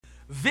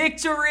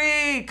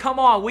Victory! Come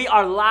on, we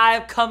are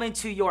live coming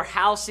to your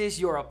houses,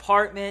 your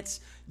apartments,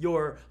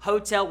 your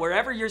hotel,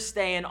 wherever you're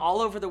staying all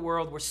over the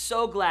world. We're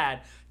so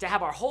glad to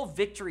have our whole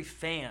Victory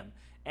fam.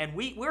 And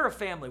we're a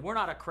family, we're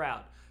not a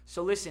crowd.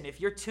 So listen,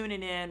 if you're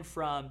tuning in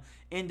from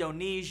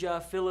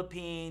Indonesia,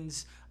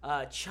 Philippines,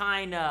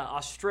 China,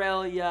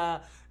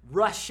 Australia,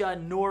 Russia,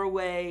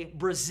 Norway,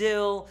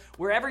 Brazil,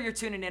 wherever you're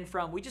tuning in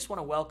from, we just want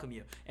to welcome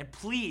you. And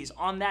please,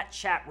 on that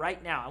chat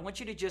right now, I want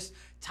you to just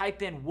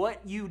type in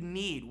what you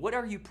need. What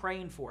are you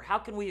praying for? How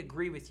can we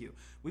agree with you?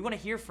 We want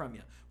to hear from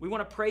you. We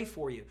want to pray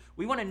for you.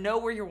 We want to know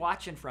where you're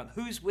watching from,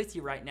 who's with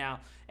you right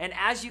now. And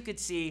as you could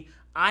see,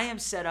 I am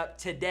set up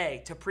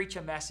today to preach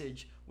a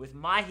message with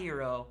my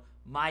hero,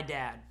 my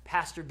dad,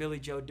 Pastor Billy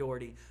Joe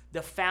Daugherty,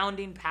 the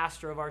founding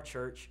pastor of our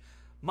church.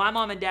 My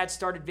mom and dad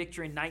started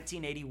Victory in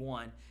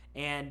 1981.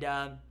 And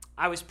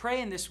I was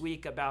praying this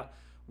week about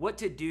what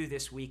to do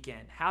this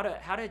weekend, how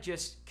to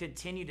just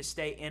continue to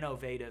stay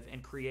innovative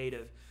and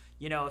creative.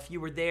 You know, if you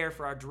were there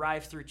for our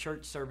drive-through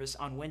church service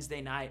on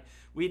Wednesday night,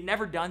 we had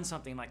never done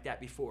something like that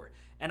before.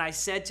 And I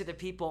said to the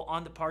people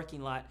on the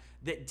parking lot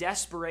that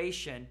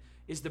desperation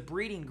is the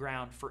breeding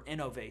ground for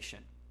innovation.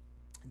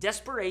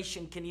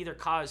 Desperation can either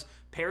cause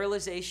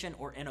paralyzation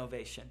or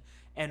innovation.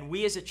 And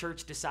we as a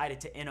church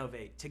decided to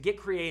innovate, to get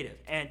creative,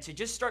 and to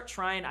just start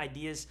trying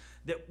ideas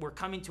that were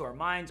coming to our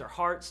minds, our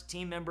hearts,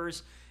 team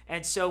members.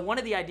 And so one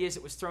of the ideas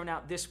that was thrown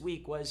out this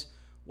week was,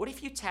 what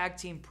if you tag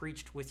team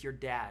preached with your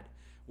dad?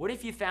 What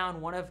if you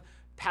found one of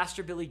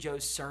Pastor Billy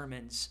Joe's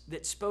sermons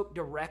that spoke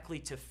directly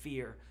to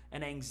fear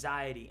and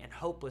anxiety and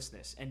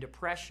hopelessness and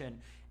depression,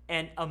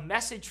 and a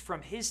message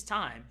from his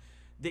time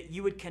that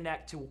you would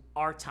connect to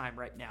our time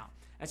right now?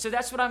 And so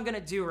that's what I'm going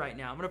to do right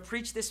now. I'm going to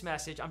preach this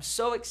message. I'm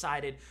so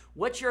excited.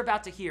 What you're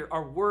about to hear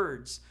are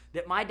words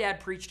that my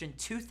dad preached in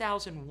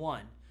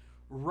 2001,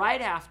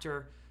 right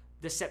after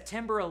the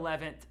September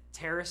 11th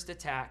terrorist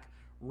attack,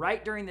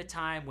 right during the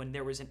time when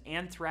there was an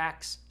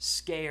anthrax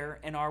scare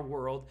in our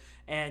world.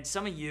 And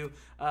some of you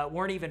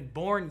weren't even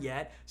born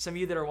yet. Some of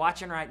you that are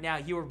watching right now,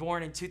 you were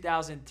born in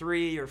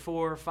 2003 or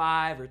 4 or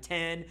 5 or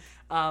 10.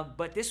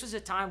 But this was a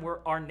time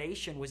where our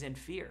nation was in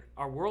fear.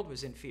 Our world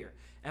was in fear.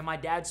 And my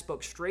dad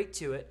spoke straight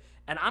to it.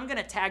 And I'm going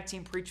to tag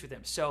team preach with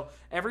him. So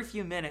every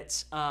few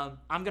minutes, I'm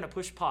going to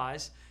push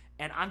pause.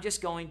 And I'm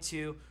just going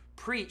to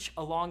preach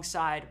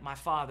alongside my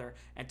father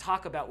and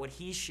talk about what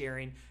he's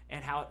sharing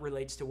and how it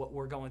relates to what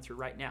we're going through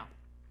right now.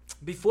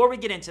 Before we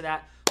get into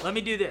that, let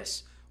me do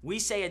this. We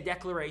say a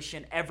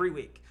declaration every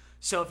week.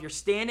 So if you're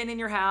standing in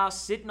your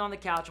house, sitting on the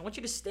couch, I want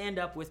you to stand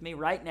up with me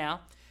right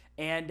now.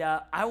 And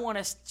I want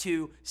us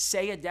to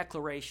say a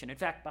declaration. In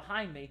fact,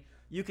 behind me,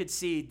 you could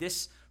see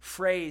this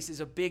phrase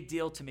is a big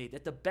deal to me,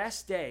 that the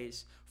best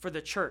days for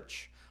the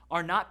church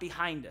are not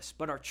behind us,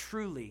 but are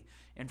truly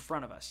in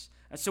front of us.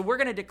 And so we're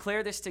going to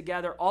declare this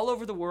together all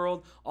over the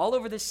world, all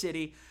over the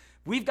city.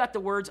 We've got the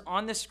words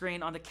on the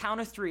screen. On the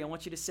count of 3, I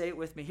want you to say it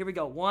with me. Here we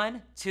go.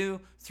 1, 2,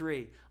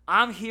 3.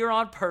 I'm here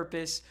on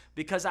purpose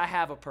because I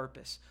have a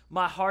purpose.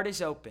 My heart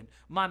is open.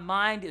 My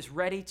mind is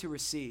ready to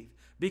receive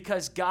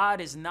because God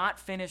is not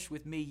finished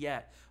with me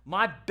yet.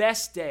 My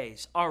best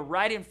days are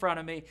right in front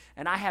of me,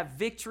 and I have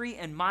victory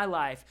in my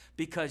life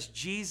because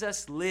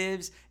Jesus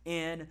lives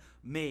in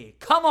me.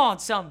 Come on,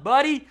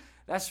 somebody.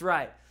 That's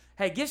right.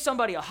 Hey, give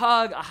somebody a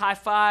hug, a high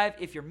five.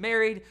 If you're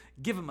married,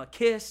 give them a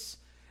kiss.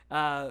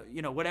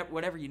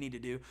 Whatever you need to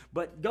do.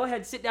 But go ahead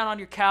and sit down on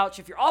your couch.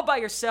 If you're all by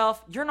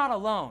yourself, you're not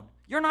alone.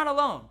 You're not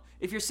alone.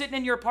 If you're sitting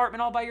in your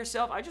apartment all by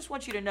yourself, I just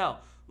want you to know,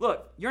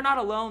 look, you're not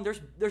alone.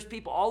 There's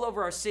people all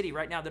over our city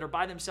right now that are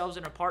by themselves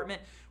in an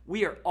apartment.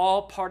 We are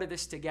all part of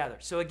this together.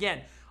 So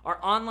again, our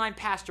online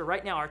pastor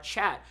right now, our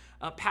chat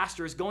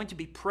pastor is going to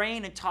be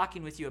praying and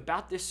talking with you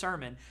about this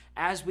sermon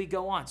as we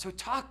go on. So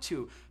talk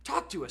to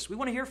us. We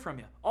want to hear from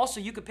you. Also,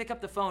 you can pick up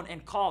the phone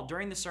and call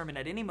during the sermon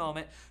at any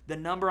moment. The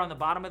number on the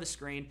bottom of the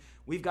screen.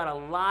 We've got a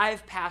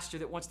live pastor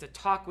that wants to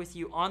talk with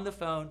you on the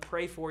phone,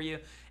 pray for you.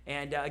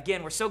 And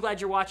again, we're so glad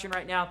you're watching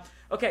right now.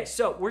 Okay,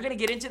 so we're going to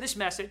get into this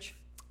message.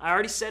 I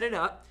already set it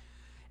up.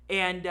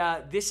 And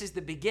this is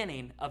the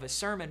beginning of a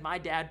sermon my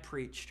dad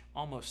preached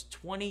almost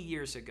 20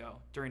 years ago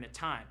during a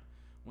time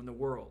when the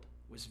world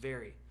was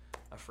very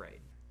afraid.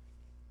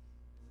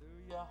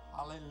 Hallelujah,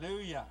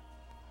 hallelujah.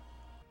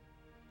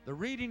 The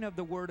reading of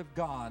the Word of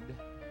God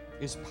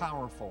is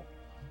powerful.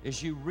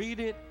 As you read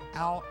it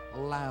out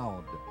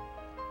loud,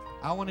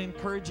 I want to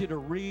encourage you to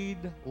read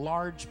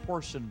large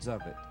portions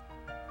of it.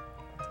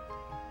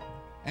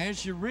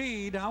 As you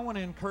read, I want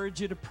to encourage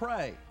you to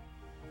pray.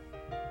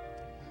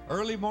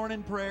 Early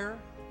morning prayer,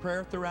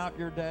 prayer throughout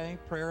your day,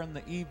 prayer in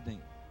the evening.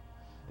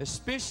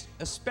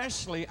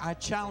 Especially, I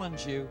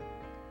challenge you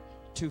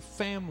to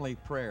family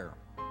prayer.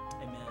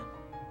 Amen.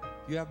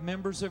 You have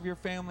members of your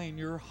family in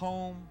your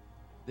home,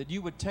 that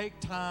you would take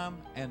time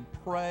and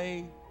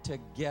pray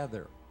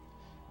together.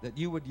 That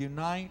you would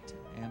unite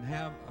and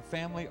have a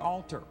family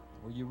altar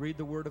where you read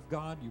the Word of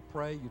God, you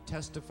pray, you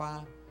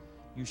testify,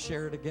 you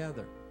share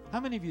together.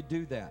 How many of you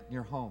do that in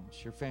your homes,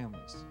 your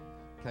families?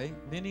 Okay,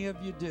 many of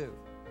you do.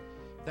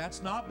 If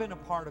that's not been a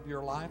part of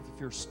your life, if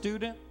you're a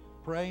student,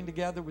 praying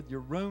together with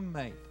your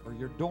roommate or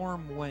your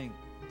dorm wing.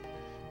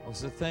 It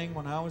was the thing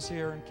when I was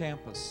here on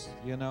campus,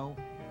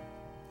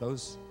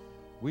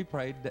 we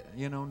prayed,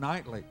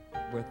 nightly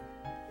with,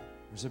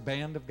 there's a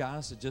band of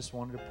guys that just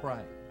wanted to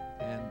pray.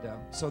 And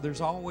so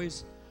there's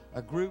always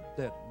a group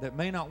that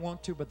may not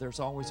want to, but there's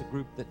always a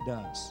group that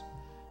does.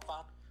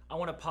 I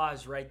want to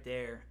pause right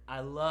there. I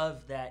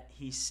love that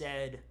he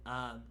said,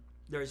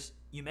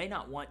 you may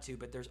not want to,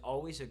 but there's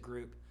always a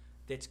group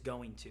that's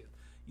going to.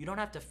 You don't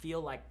have to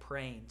feel like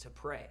praying to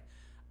pray.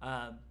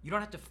 You don't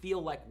have to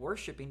feel like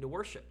worshiping to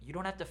worship. You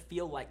don't have to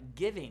feel like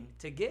giving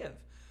to give.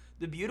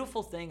 The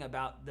beautiful thing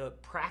about the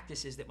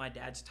practices that my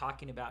dad's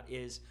talking about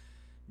is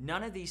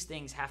none of these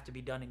things have to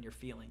be done in your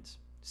feelings.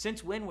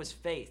 Since when was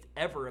faith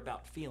ever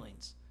about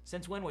feelings?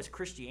 Since when was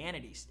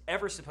Christianity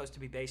ever supposed to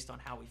be based on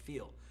how we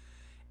feel?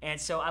 And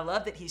so I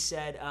love that he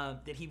said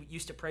that he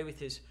used to pray with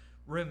his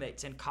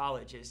roommates in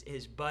college,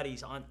 his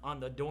buddies on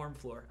the dorm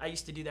floor. I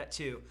used to do that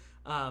too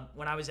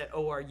when I was at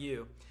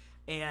ORU.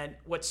 And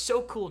what's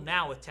so cool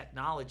now with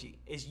technology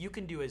is you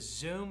can do a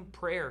Zoom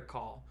prayer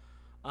call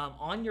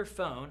on your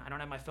phone. I don't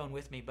have my phone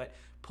with me, but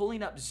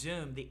pulling up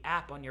Zoom, the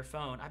app on your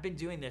phone. I've been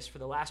doing this for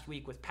the last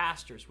week with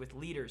pastors, with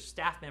leaders,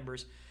 staff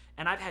members,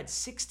 and I've had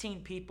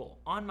 16 people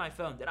on my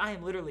phone that I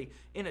am literally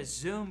in a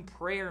Zoom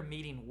prayer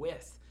meeting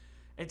with.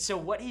 And so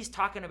what he's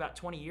talking about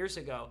 20 years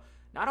ago,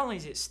 not only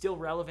is it still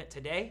relevant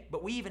today,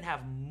 but we even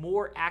have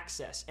more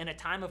access. In a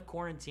time of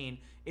quarantine,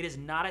 it is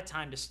not a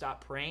time to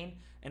stop praying,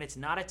 and it's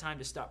not a time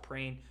to stop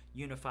praying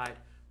unified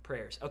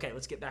prayers. Okay,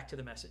 let's get back to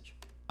the message.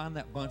 Find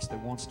that bunch that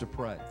wants to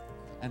pray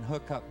and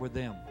hook up with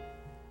them.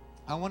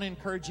 I want to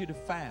encourage you to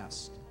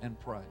fast and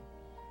pray.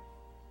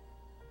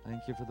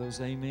 Thank you for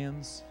those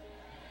amens.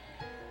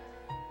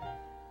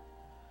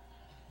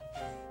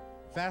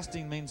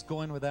 Fasting means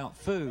going without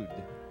food.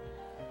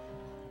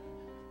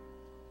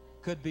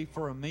 Could be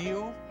for a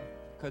meal,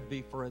 could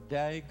be for a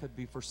day, could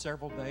be for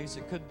several days.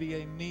 It could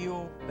be a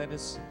meal that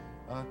is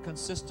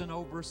consistent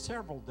over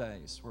several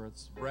days, where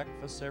it's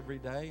breakfast every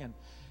day. And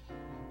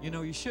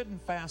you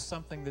shouldn't fast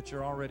something that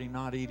you're already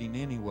not eating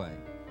anyway.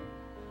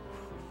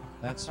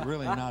 That's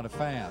really not a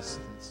fast.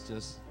 It's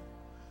just,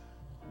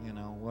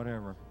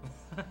 whatever.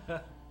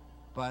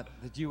 But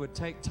that you would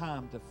take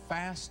time to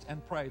fast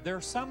and pray. There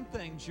are some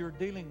things you're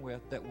dealing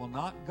with that will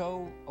not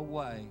go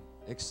away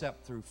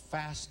except through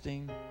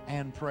fasting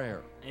and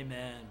prayer.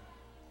 Amen.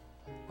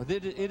 But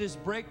it is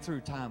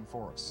breakthrough time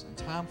for us, and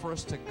time for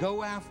us to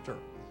go after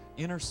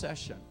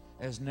intercession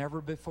as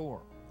never before.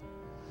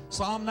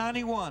 Psalm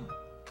 91.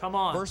 Come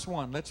on. Verse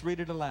 1. Let's read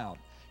it aloud.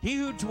 He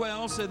who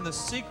dwells in the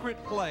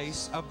secret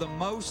place of the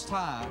Most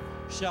High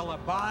shall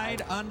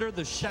abide under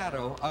the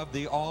shadow of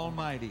the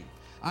Almighty.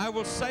 I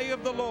will say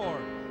of the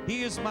Lord,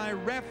 He is my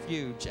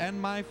refuge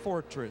and my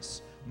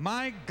fortress.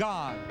 My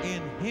God,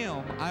 in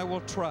Him I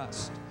will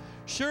trust.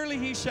 Surely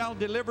He shall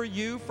deliver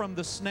you from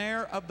the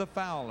snare of the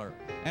fowler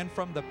and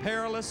from the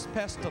perilous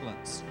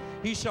pestilence.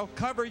 He shall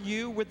cover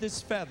you with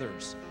His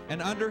feathers,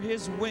 and under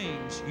His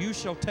wings you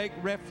shall take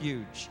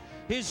refuge.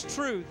 His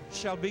truth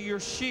shall be your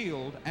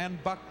shield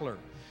and buckler.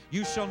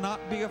 You shall not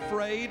be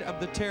afraid of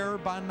the terror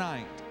by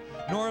night,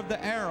 nor of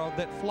the arrow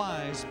that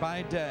flies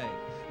by day,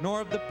 nor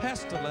of the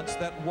pestilence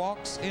that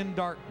walks in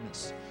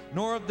darkness,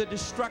 nor of the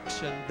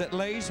destruction that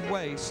lays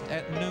waste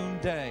at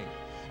noonday.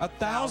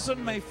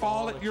 1,000 may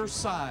fall at your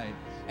side,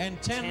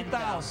 and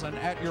 10,000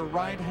 at your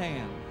right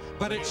hand,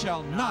 but it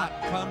shall not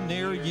come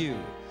near you.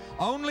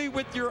 Only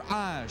with your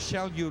eyes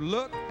shall you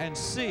look and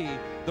see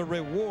the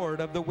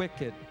reward of the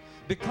wicked.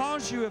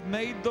 Because you have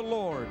made the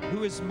Lord,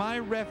 who is my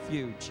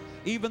refuge,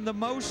 even the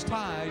Most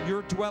High,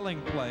 your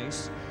dwelling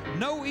place,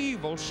 no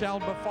evil shall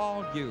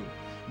befall you,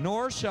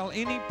 nor shall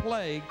any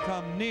plague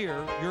come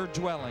near your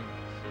dwelling.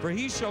 For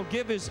He shall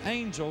give His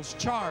angels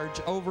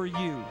charge over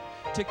you,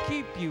 to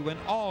keep you in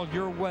all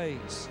your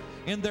ways.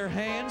 In their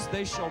hands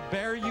they shall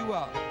bear you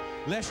up,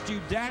 lest you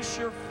dash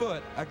your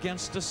foot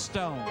against a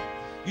stone.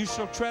 You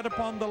shall tread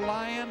upon the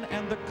lion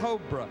and the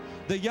cobra,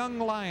 the young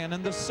lion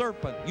and the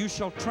serpent you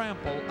shall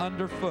trample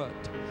underfoot.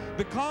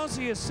 Because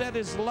He has set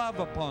His love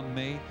upon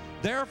me,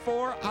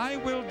 therefore I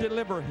will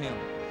deliver him.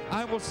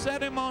 I will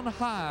set him on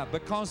high,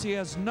 because he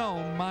has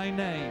known my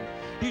name.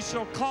 He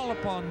shall call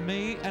upon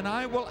me, and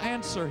I will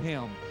answer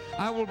him.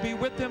 I will be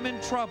with him in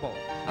trouble.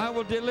 I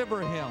will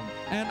deliver him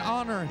and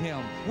honor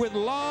him. With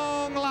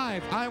long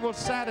life I will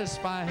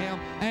satisfy him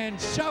and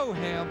show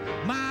him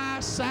my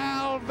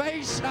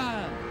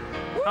salvation.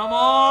 Come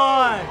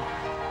on.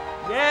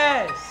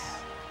 Yes.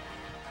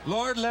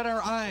 Lord, let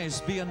our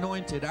eyes be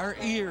anointed, our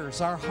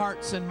ears, our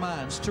hearts and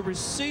minds, to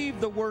receive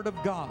the word of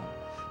God,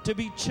 to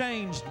be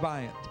changed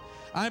by it.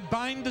 I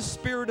bind the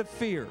spirit of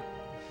fear,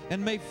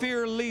 and may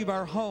fear leave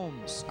our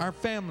homes, our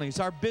families,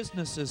 our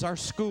businesses, our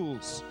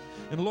schools.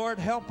 And Lord,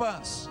 help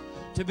us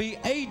to be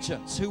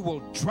agents who will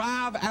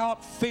drive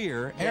out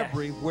fear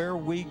everywhere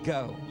we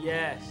go.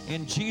 Yes.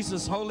 In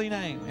Jesus' holy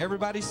name.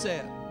 Everybody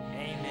said,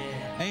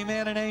 amen.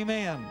 Amen and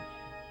amen.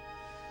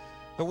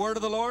 The word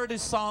of the Lord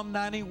is Psalm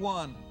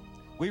 91.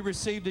 We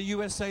received a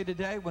USA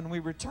Today when we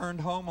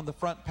returned home. On the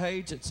front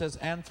page, it says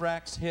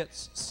anthrax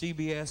hits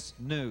CBS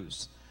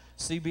News.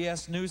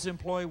 CBS News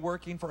employee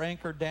working for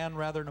Anchor Dan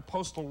Rather, and a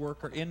postal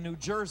worker in New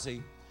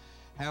Jersey,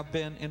 have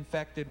been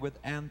infected with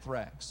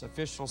anthrax,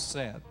 officials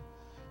said.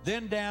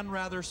 Then Dan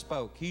Rather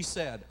spoke. He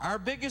said, "Our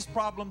biggest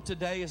problem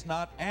today is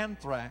not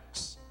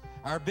anthrax.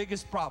 Our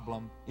biggest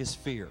problem is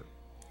fear."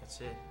 That's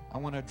it. I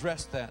want to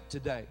address that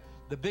today.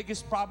 The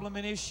biggest problem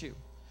and issue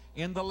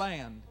in the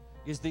land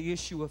is the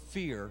issue of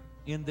fear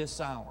in this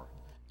hour.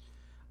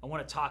 I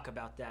want to talk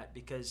about that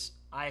because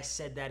I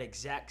said that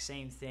exact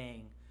same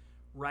thing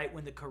right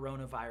when the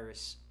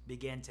coronavirus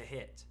began to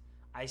hit.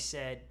 I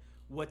said,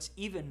 what's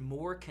even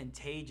more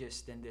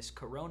contagious than this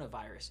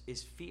coronavirus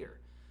is fear.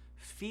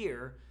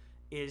 Fear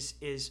is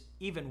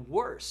even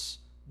worse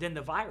than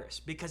the virus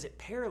because it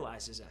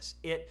paralyzes us.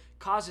 It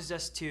causes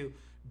us to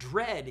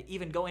dread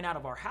even going out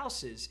of our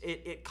houses.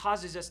 It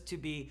causes us to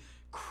be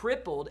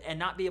crippled and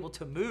not be able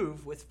to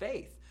move with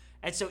faith.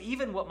 And so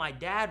even what my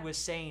dad was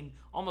saying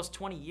almost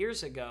 20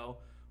 years ago,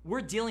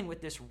 we're dealing with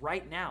this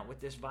right now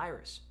with this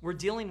virus. We're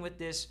dealing with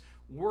this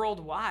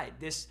worldwide,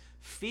 this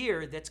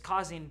fear that's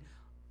causing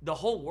the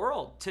whole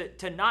world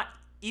to not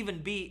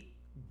even be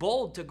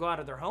bold to go out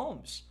of their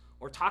homes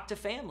or talk to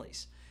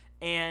families.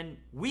 And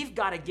we've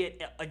got to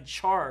get in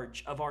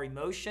charge of our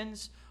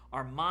emotions,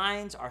 our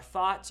minds, our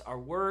thoughts, our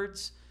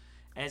words.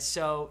 And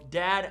so,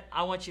 Dad,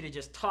 I want you to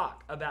just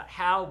talk about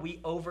how we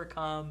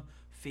overcome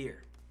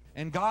fear.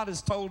 And God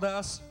has told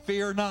us,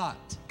 fear not.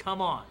 Come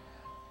on.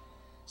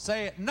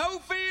 Say it, no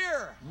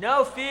fear.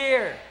 No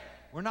fear.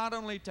 We're not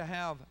only to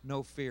have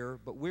no fear,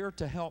 but we're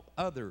to help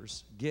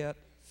others get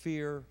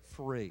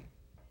fear-free.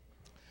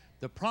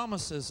 The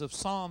promises of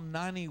Psalm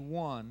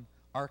 91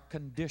 are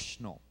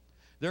conditional.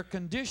 They're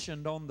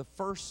conditioned on the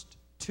first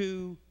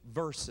two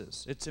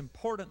verses. It's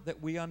important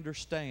that we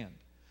understand.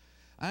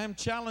 I am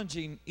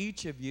challenging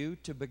each of you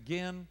to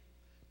begin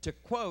to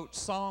quote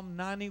Psalm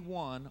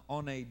 91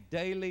 on a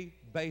daily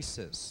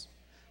basis.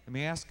 Let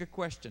me ask a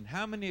question.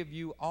 How many of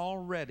you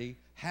already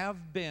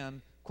have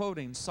been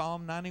quoting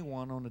Psalm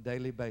 91 on a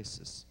daily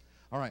basis?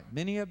 All right,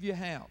 many of you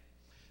have.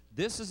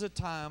 This is a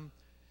time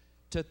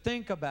to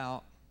think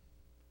about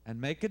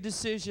and make a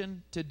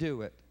decision to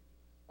do it.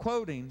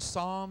 Quoting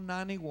Psalm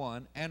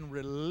 91 and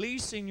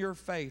releasing your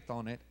faith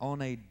on it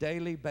on a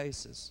daily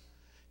basis.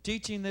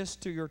 Teaching this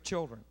to your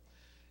children.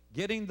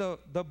 Getting the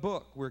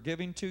book we're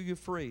giving to you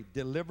free,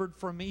 Delivered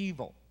from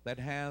Evil, that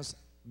has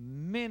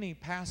many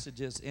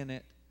passages in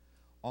it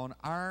on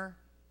our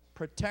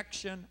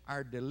protection,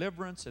 our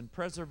deliverance, and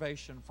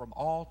preservation from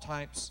all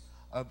types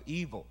of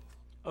evil.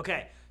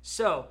 Okay,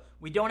 so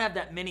we don't have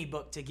that mini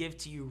book to give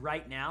to you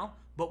right now,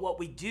 but what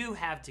we do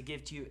have to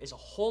give to you is a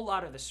whole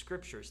lot of the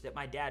scriptures that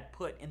my dad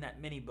put in that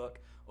mini book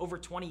over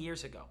 20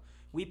 years ago.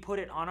 We put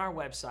it on our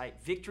website,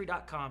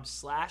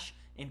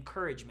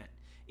 victory.com/encouragement.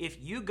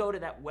 If you go to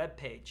that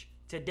webpage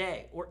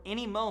today or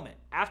any moment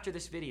after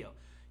this video,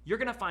 you're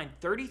going to find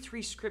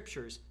 33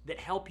 scriptures that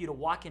help you to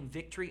walk in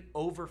victory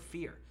over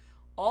fear.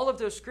 All of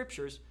those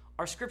scriptures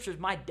are scriptures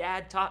my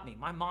dad taught me,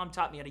 my mom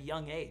taught me at a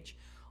young age.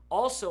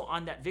 Also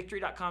on that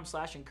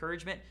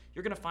victory.com/encouragement,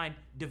 you're going to find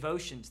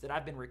devotions that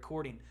I've been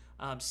recording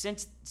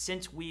since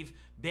we've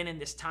been in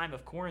this time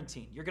of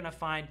quarantine. You're going to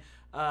find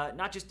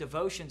not just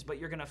devotions, but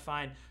you're going to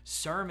find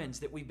sermons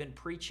that we've been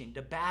preaching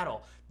to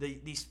battle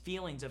these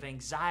feelings of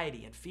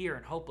anxiety and fear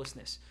and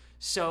hopelessness.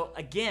 So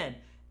again,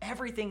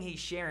 everything he's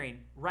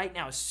sharing right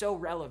now is so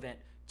relevant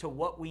to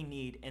what we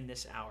need in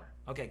this hour.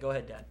 Okay, go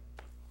ahead, Dad.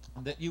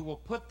 That you will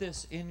put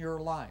this in your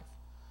life.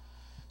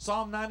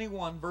 Psalm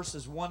 91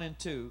 verses 1 and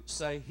 2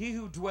 say, "He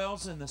who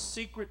dwells in the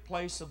secret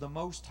place of the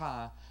Most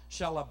High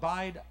shall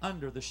abide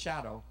under the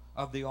shadow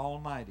of the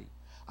Almighty.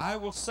 I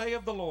will say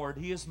of the Lord,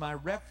 He is my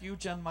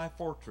refuge and my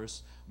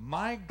fortress,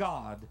 my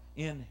God,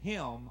 in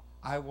Him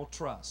I will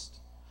trust."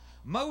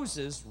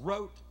 Moses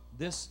wrote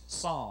this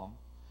psalm.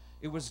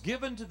 It was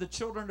given to the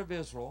children of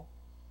Israel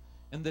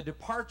in the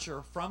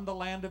departure from the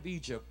land of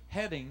Egypt,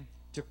 heading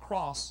to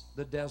cross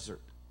the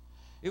desert.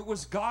 It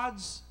was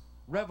God's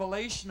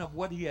revelation of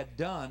what He had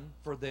done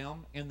for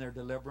them in their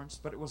deliverance,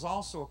 but it was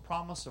also a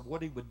promise of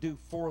what He would do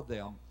for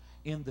them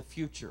in the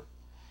future.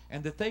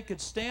 And that they could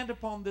stand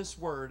upon this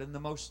word in the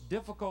most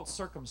difficult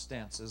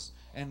circumstances,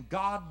 and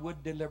God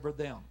would deliver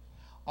them.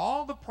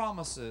 All the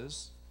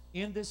promises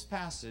in this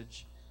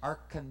passage are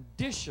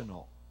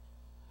conditional,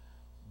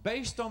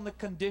 based on the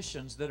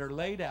conditions that are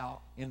laid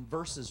out in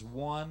verses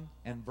 1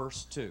 and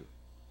verse 2.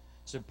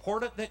 It's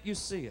important that you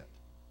see it,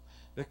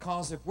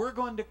 because if we're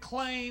going to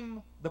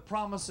claim the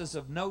promises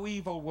of no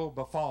evil will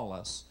befall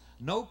us,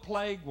 no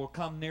plague will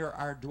come near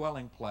our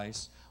dwelling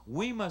place,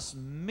 we must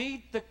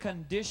meet the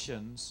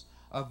conditions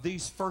of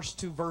these first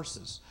two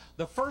verses.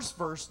 The first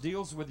verse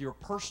deals with your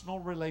personal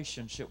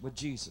relationship with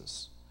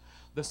Jesus.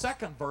 The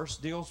second verse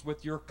deals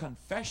with your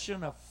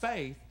confession of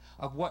faith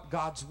of what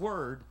God's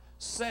Word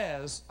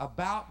says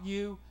about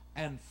you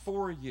and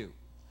for you.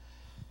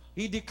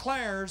 He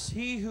declares,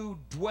 "He who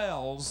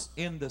dwells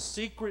in the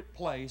secret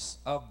place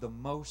of the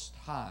Most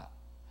High."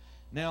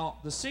 Now,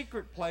 the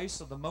secret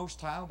place of the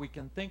Most High, we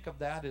can think of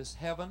that as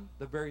heaven,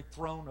 the very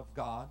throne of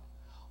God.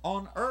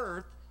 On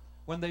earth,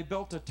 when they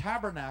built a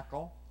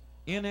tabernacle,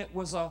 in it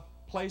was a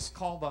place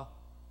called the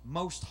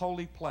Most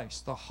Holy Place,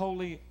 the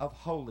Holy of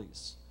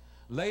Holies.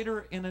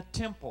 Later, in a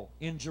temple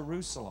in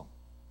Jerusalem.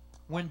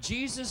 When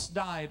Jesus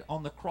died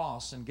on the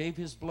cross and gave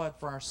his blood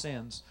for our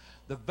sins,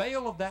 the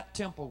veil of that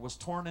temple was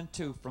torn in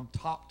two from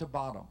top to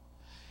bottom.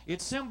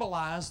 It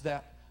symbolized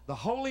that the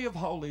Holy of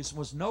Holies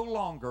was no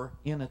longer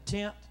in a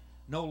tent,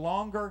 no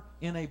longer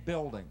in a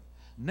building.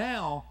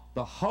 Now,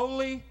 the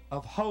Holy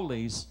of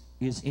Holies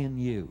is in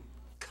you.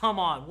 Come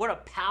on, what a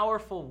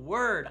powerful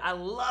word. I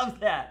love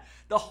that.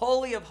 The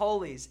Holy of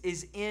Holies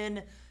is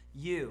in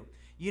you.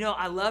 You know,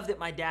 I love that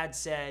my dad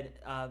said,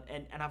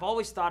 and I've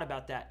always thought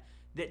about that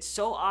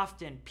so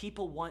often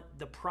people want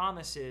the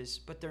promises,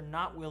 but they're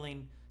not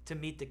willing to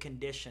meet the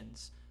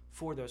conditions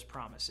for those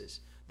promises.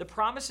 The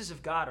promises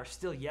of God are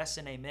still yes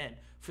and amen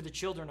for the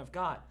children of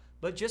God.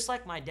 But just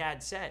like my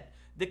dad said,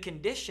 the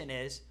condition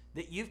is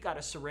that you've got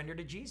to surrender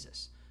to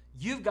Jesus.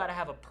 You've got to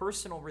have a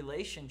personal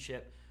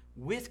relationship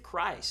with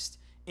Christ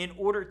in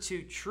order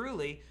to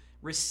truly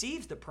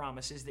receive the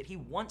promises that he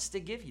wants to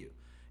give you.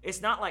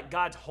 It's not like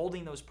God's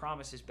holding those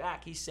promises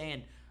back. He's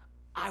saying,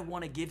 I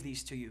want to give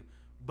these to you,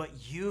 but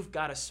you've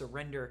got to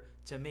surrender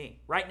to me.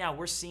 Right now,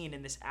 we're seeing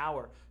in this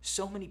hour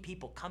so many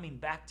people coming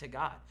back to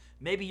God.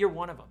 Maybe you're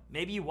one of them.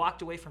 Maybe you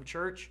walked away from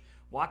church,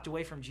 walked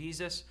away from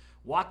Jesus,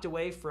 walked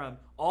away from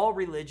all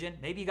religion.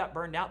 Maybe you got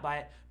burned out by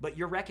it, but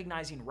you're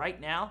recognizing right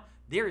now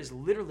there is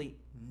literally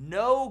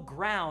no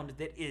ground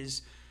that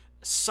is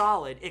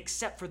solid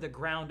except for the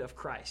ground of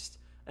Christ.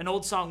 An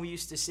old song we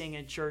used to sing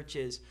in church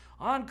is,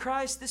 on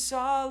Christ the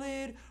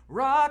solid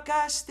rock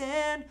I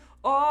stand,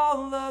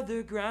 all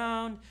other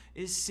ground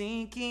is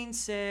sinking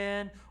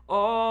sand,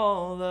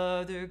 all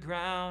other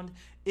ground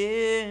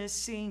is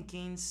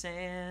sinking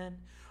sand.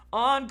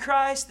 On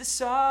Christ the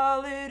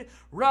solid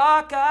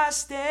rock I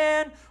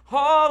stand,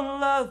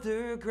 all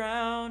other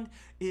ground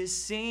is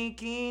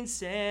sinking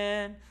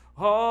sand,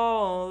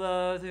 all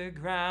other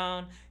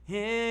ground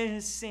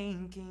is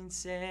sinking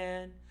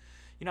sand.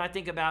 You know, I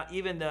think about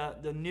even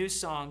the new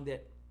song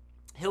that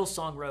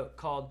Hillsong wrote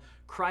called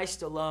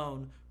Christ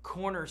Alone,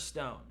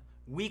 Cornerstone,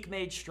 Weak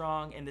Made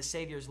Strong, and the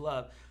Savior's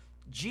Love.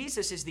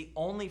 Jesus is the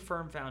only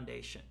firm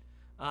foundation.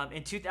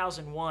 In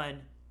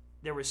 2001,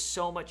 there was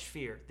so much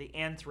fear. The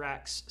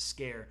anthrax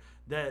scare,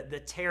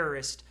 the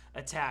terrorist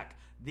attack,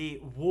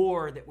 the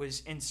war that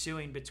was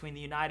ensuing between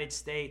the United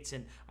States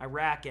and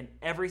Iraq and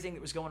everything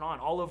that was going on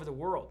all over the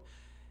world.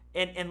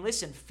 And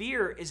listen,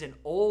 fear is an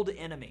old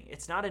enemy.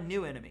 It's not a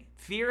new enemy.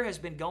 Fear has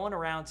been going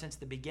around since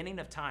the beginning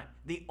of time.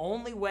 The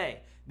only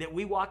way that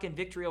we walk in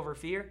victory over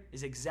fear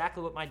is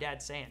exactly what my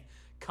dad's saying,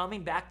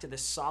 coming back to the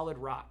solid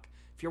rock.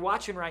 If you're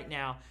watching right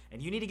now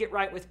and you need to get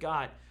right with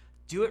God,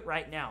 do it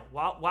right now.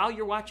 While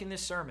you're watching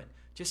this sermon,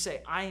 just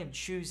say, I am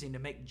choosing to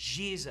make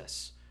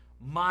Jesus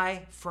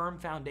my firm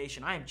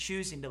foundation. I am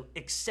choosing to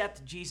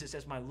accept Jesus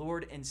as my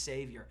Lord and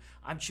Savior.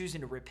 I'm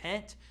choosing to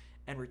repent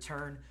and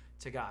return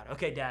to God.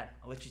 Okay, Dad,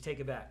 I'll let you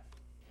take it back.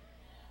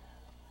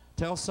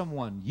 Tell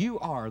someone, you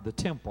are the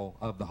temple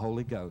of the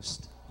Holy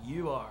Ghost.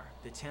 You are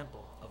the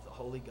temple of the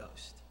Holy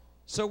Ghost.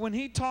 So when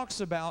he talks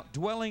about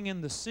dwelling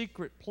in the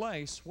secret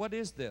place, what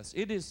is this?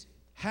 It is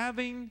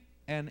having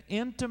an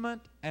intimate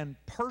and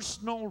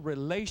personal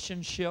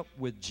relationship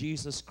with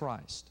Jesus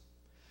Christ.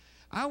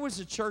 I was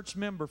a church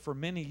member for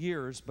many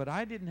years, but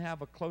I didn't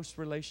have a close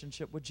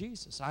relationship with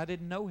Jesus. I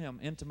didn't know him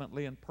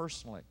intimately and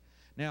personally.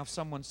 Now, if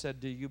someone said,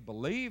 do you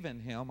believe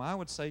in him? I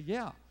would say,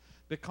 yeah,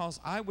 because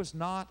I was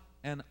not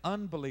an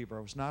unbeliever.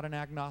 I was not an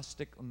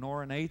agnostic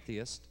nor an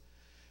atheist.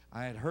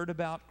 I had heard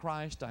about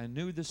Christ. I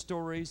knew the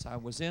stories. I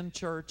was in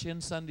church,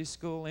 in Sunday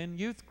school, in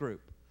youth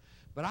group.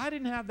 But I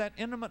didn't have that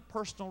intimate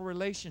personal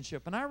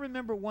relationship. And I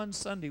remember one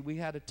Sunday we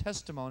had a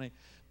testimony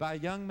by a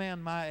young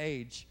man my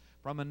age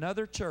from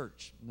another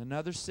church in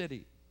another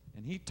city.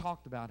 And he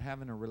talked about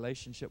having a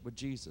relationship with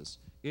Jesus.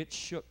 It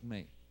shook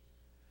me.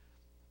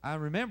 I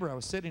remember I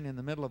was sitting in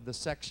the middle of the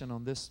section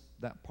on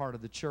that part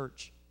of the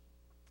church,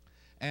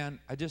 and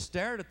I just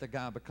stared at the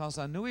guy because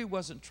I knew he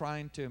wasn't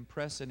trying to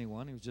impress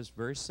anyone. He was just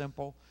very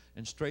simple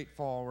and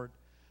straightforward,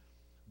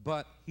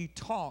 but he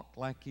talked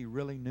like he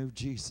really knew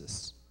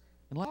Jesus.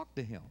 And I talked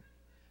to him,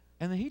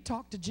 and then he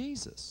talked to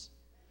Jesus.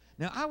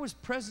 Now, I was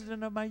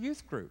president of my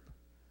youth group,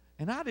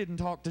 and I didn't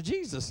talk to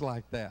Jesus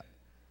like that.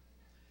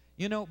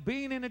 You know,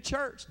 being in a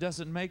church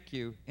doesn't make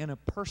you in a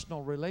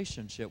personal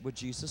relationship with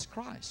Jesus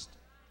Christ.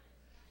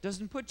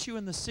 Doesn't put you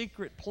in the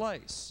secret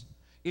place.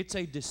 It's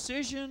a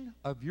decision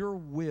of your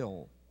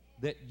will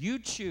that you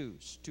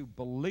choose to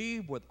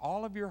believe with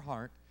all of your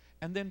heart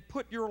and then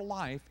put your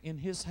life in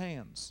his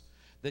hands.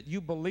 That you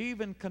believe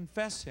and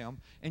confess him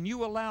and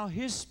you allow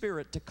his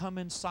Spirit to come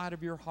inside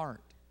of your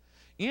heart.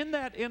 In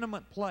that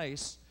intimate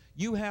place,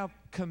 you have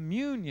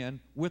communion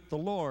with the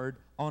Lord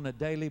on a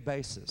daily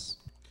basis.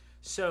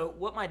 So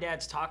what my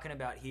dad's talking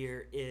about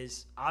here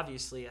is,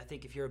 obviously, I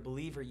think if you're a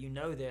believer, you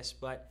know this,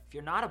 but if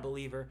you're not a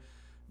believer,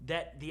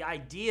 that the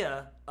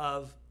idea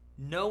of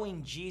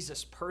knowing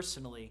Jesus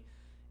personally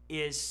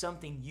is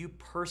something you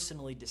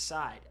personally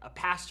decide. A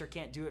pastor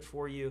can't do it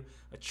for you.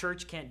 A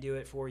church can't do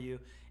it for you.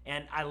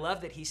 And I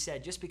love that he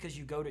said, just because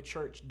you go to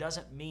church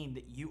doesn't mean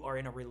that you are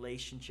in a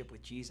relationship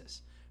with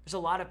Jesus. There's a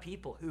lot of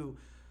people who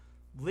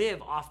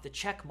live off the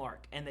check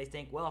mark and they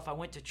think, well, if I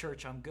went to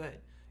church, I'm good.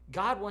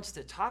 God wants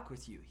to talk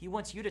with you. He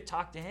wants you to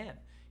talk to him.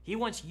 He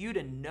wants you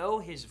to know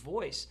his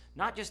voice,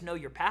 not just know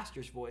your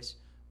pastor's voice,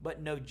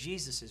 but know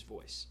Jesus's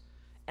voice.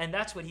 And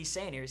that's what he's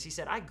saying here. Is he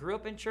said, I grew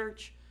up in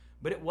church,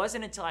 but it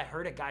wasn't until I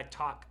heard a guy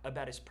talk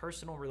about his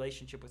personal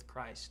relationship with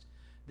Christ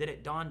that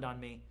it dawned on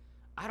me,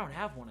 I don't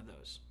have one of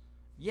those.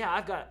 Yeah,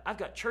 I've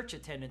got church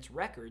attendance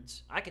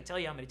records. I can tell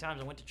you how many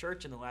times I went to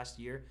church in the last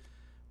year,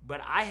 but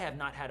I have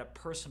not had a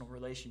personal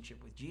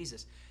relationship with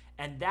Jesus.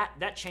 And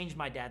that changed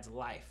my dad's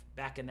life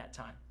back in that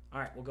time. All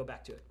right, we'll go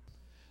back to it.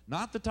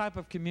 Not the type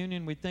of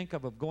communion we think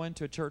of going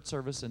to a church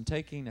service and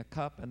taking a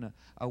cup and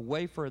a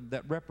wafer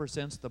that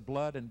represents the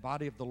blood and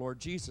body of the Lord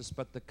Jesus,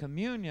 but the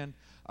communion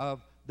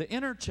of the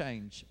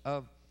interchange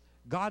of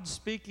God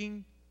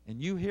speaking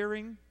and you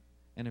hearing,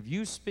 and of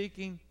you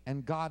speaking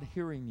and God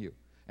hearing you.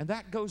 And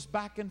that goes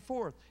back and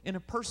forth in a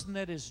person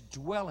that is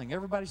dwelling.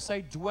 Everybody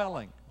say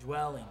dwelling.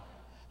 Dwelling.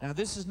 Now,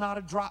 this is not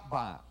a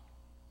drop-by.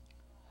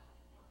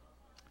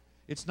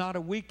 It's not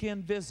a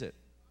weekend visit.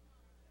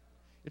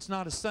 It's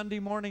not a Sunday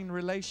morning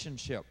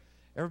relationship.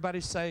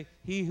 Everybody say,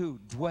 he who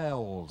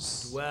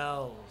dwells.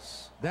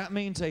 Dwells. That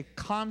means a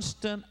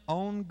constant,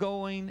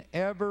 ongoing,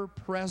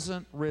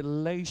 ever-present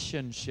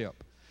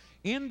relationship.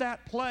 In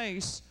that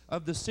place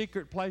of the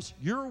secret place,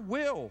 your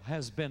will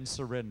has been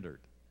surrendered.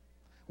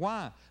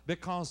 Why?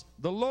 Because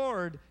the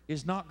Lord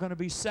is not going to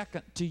be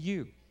second to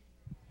you.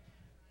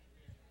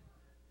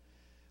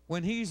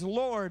 When he's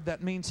Lord,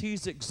 that means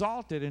he's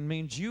exalted and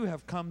means you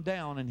have come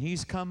down and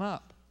he's come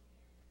up.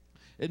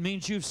 It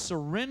means you've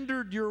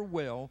surrendered your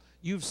will,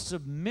 you've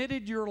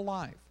submitted your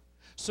life.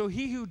 So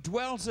he who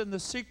dwells in the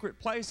secret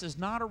place is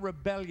not a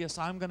rebellious,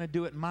 I'm going to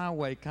do it my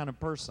way kind of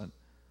person.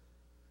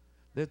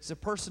 It's a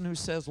person who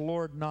says,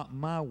 Lord, not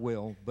my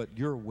will, but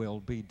your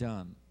will be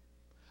done.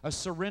 A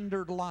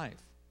surrendered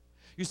life.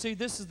 You see,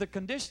 this is the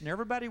condition.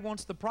 Everybody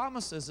wants the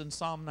promises in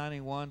Psalm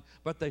 91,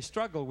 but they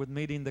struggle with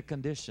meeting the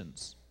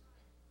conditions.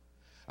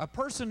 A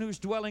person who's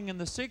dwelling in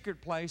the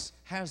secret place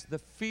has the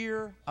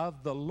fear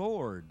of the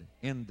Lord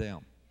in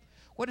them.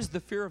 What is the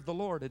fear of the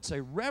Lord? It's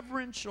a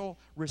reverential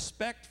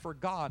respect for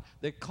God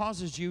that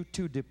causes you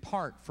to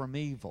depart from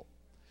evil.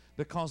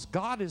 Because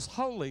God is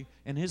holy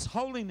and his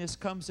holiness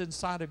comes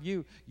inside of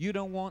you, you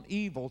don't want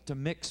evil to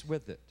mix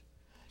with it.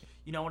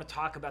 You know, I want to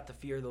talk about the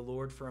fear of the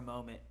Lord for a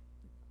moment.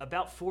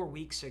 About 4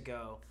 weeks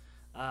ago,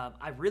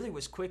 I really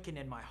was quickened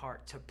in my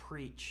heart to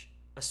preach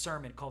a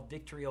sermon called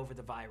Victory Over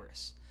the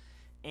Virus.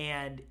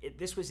 And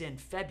this was in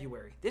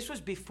February. This was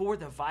before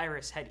the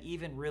virus had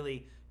even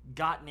really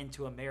gotten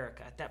into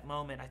America. At that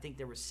moment, I think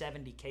there were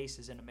 70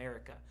 cases in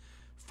America.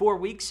 4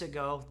 weeks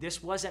ago,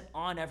 this wasn't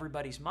on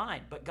everybody's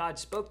mind, but God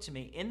spoke to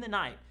me in the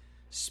night,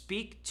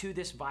 speak to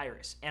this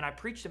virus. And I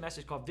preached a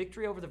message called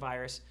Victory Over the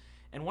Virus.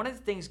 And one of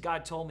the things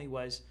God told me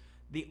was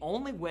the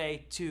only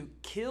way to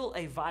kill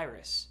a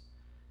virus,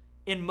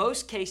 in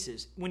most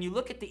cases, when you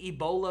look at the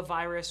Ebola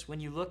virus, when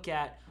you look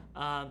at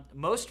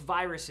most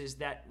viruses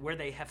where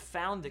they have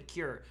found the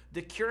cure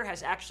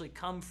has actually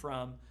come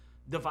from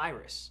the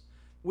virus.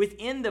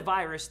 Within the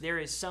virus, there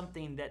is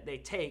something that they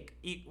take.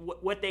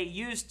 What they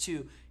used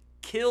to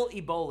kill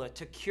Ebola,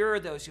 to cure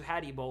those who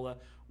had Ebola,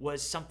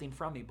 was something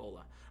from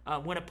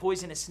Ebola. When a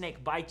poisonous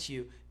snake bites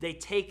you, they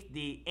take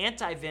the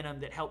antivenom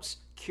that helps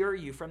cure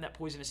you from that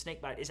poisonous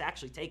snake bite is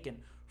actually taken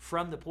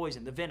from the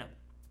poison, the venom.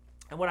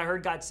 And what I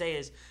heard God say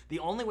is the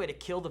only way to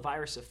kill the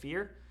virus of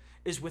fear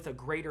is with a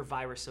greater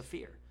virus of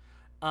fear.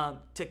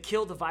 To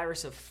kill the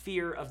virus of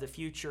fear of the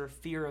future,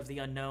 fear of the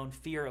unknown,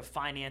 fear of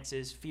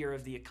finances, fear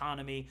of the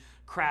economy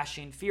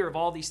crashing, fear of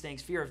all these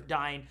things, fear of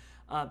dying.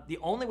 The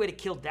only way to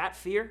kill that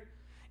fear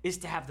is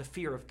to have the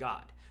fear of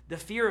God. The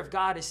fear of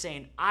God is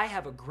saying, I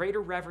have a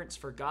greater reverence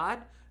for God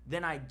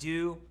than I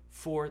do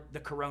for the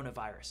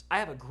coronavirus. I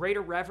have a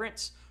greater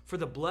reverence for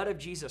the blood of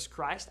Jesus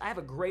Christ. I have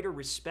a greater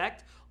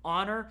respect,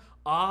 honor,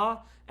 awe.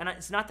 And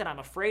it's not that I'm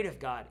afraid of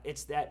God.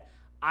 It's that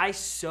I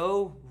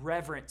so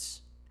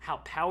reverence how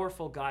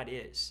powerful God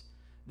is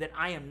that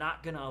I am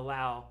not going to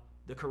allow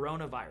the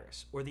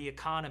coronavirus or the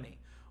economy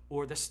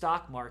or the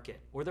stock market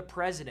or the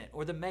president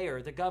or the mayor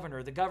or the governor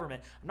or the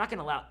government. I'm not going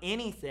to allow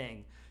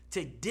anything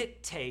to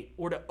dictate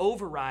or to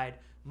override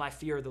my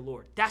fear of the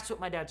Lord. That's what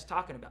my dad's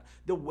talking about.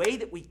 The way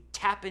that we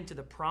tap into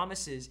the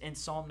promises in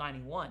Psalm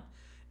 91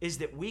 is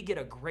that we get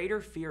a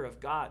greater fear of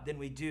God than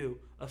we do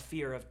a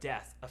fear of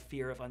death, a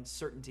fear of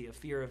uncertainty, a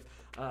fear of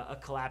a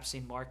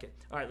collapsing market.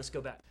 All right, let's go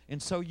back. And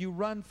so you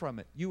run from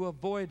it. You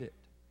avoid it.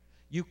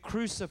 You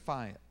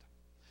crucify it.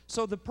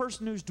 So the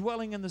person who's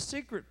dwelling in the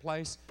secret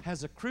place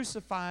has a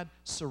crucified,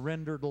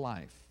 surrendered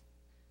life.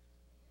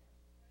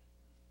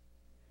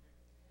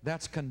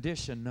 That's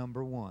condition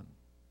number one.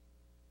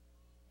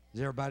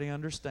 Does everybody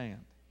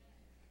understand?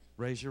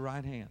 Raise your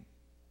right hand.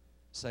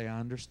 Say, I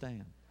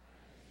understand.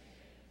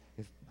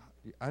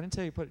 I didn't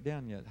tell you to put it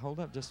down yet. Hold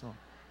up just a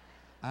moment.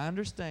 I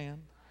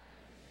understand.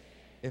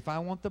 If I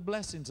want the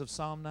blessings of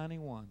Psalm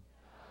 91,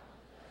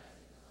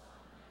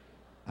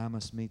 I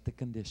must meet the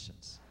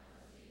conditions.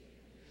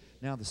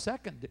 Now, the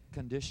second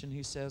condition,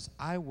 he says,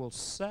 I will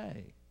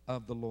say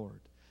of the Lord,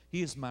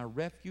 He is my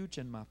refuge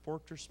and my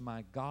fortress,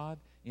 my God,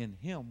 in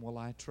Him will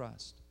I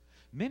trust.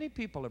 Many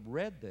people have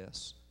read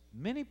this,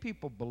 many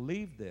people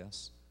believe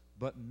this,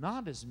 but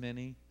not as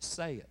many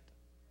say it.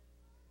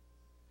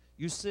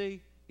 You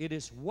see, it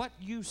is what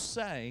you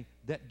say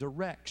that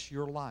directs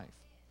your life.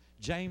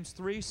 James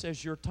 3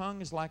 says, your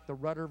tongue is like the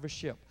rudder of a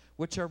ship.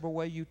 Whichever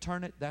way you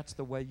turn it, that's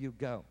the way you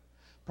go.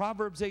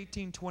 Proverbs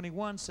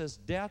 18:21 says,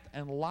 death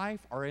and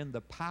life are in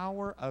the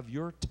power of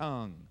your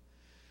tongue.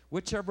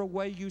 Whichever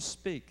way you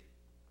speak,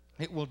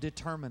 it will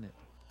determine it.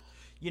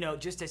 You know,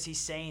 just as he's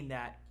saying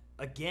that,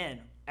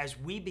 again, as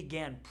we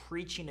began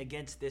preaching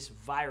against this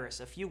virus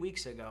a few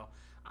weeks ago,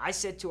 I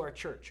said to our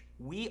church,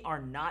 we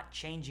are not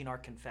changing our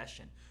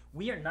confession.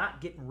 We are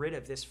not getting rid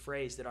of this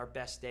phrase that our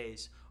best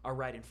days are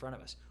right in front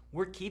of us.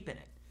 We're keeping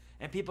it.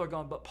 And people are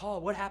going, but Paul,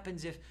 what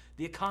happens if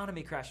the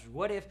economy crashes?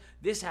 What if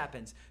this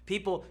happens?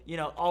 People,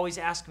 always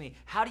ask me,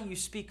 how do you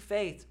speak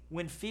faith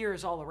when fear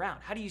is all around?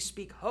 How do you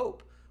speak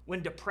hope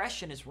when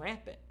depression is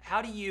rampant?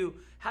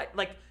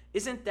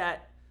 Isn't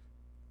that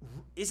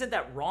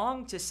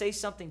wrong to say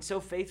something so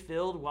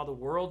faith-filled while the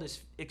world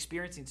is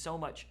experiencing so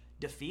much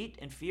defeat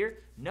and fear?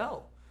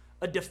 No.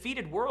 A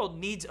defeated world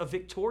needs a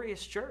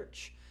victorious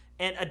church,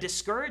 and a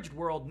discouraged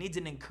world needs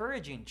an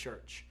encouraging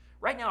church.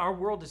 Right now, our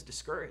world is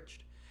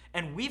discouraged,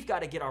 and we've got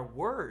to get our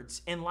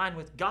words in line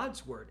with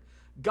God's word.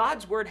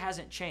 God's word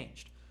hasn't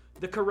changed.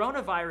 The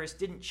coronavirus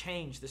didn't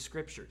change the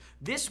scripture.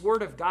 This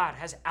word of God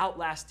has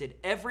outlasted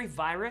every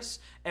virus,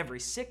 every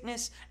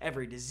sickness,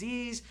 every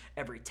disease,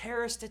 every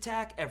terrorist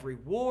attack, every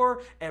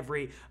war,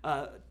 every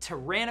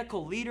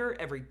tyrannical leader,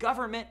 every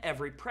government,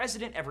 every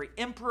president, every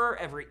emperor,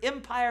 every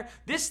empire.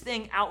 This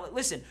thing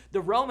listen,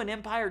 the Roman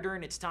Empire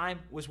during its time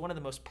was one of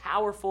the most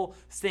powerful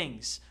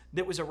things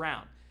that was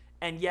around.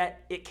 And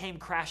yet it came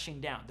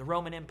crashing down. The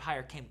Roman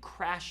Empire came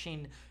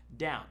crashing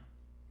down.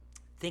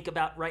 Think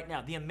about right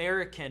now, the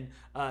American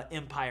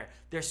empire.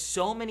 There's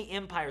so many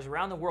empires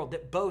around the world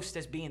that boast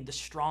as being the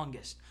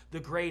strongest, the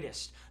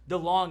greatest, the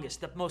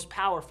longest, the most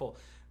powerful.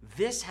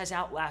 This has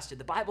outlasted.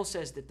 The Bible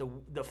says that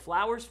the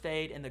flowers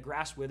fade and the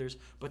grass withers,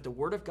 but the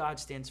word of God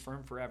stands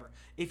firm forever.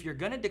 If you're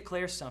going to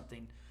declare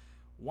something,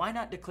 why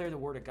not declare the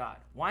word of God?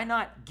 Why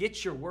not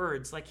get your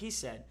words, like he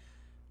said?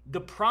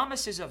 The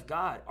promises of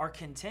God are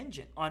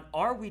contingent on,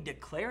 are we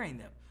declaring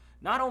them?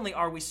 Not only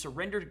are we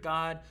surrendered to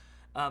God,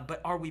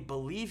 but are we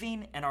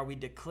believing and are we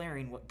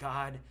declaring what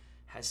God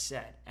has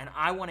said? And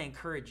I want to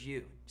encourage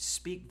you,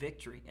 speak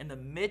victory. In the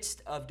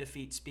midst of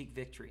defeat, speak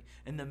victory.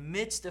 In the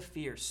midst of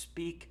fear,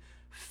 speak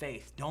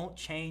faith. Don't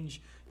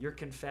change your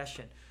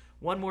confession.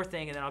 One more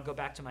thing, and then I'll go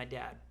back to my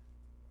dad.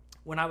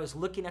 When I was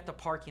looking at the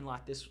parking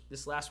lot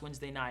this last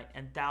Wednesday night,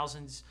 and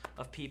thousands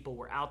of people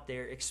were out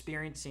there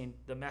experiencing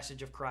the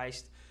message of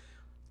Christ,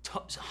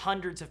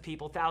 hundreds of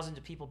people, thousands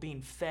of people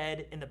being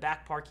fed in the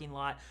back parking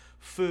lot,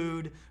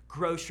 food,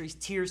 groceries,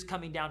 tears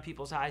coming down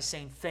people's eyes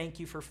saying, thank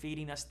you for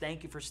feeding us,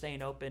 thank you for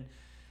staying open.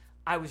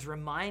 I was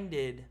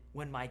reminded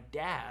when my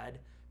dad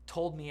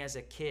told me as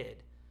a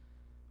kid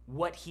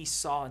what he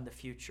saw in the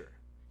future.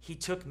 He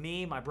took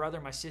me, my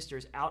brother, my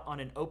sisters out on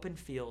an open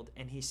field,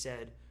 and he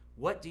said,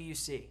 what do you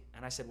see?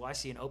 And I said, well, I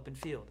see an open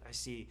field. I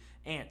see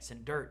ants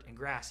and dirt and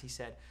grass. He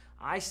said,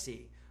 I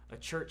see a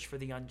church for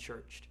the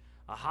unchurched,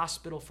 a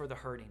hospital for the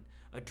hurting,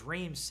 a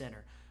dream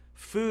center,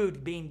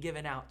 food being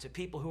given out to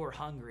people who are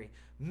hungry,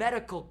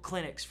 medical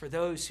clinics for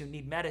those who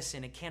need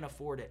medicine and can't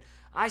afford it.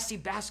 I see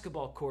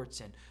basketball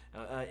courts, and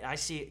I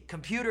see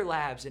computer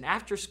labs and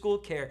after-school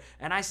care,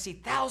 and I see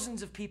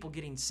thousands of people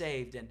getting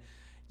saved. And,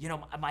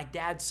 my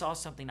dad saw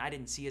something I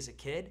didn't see as a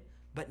kid,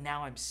 but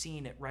now I'm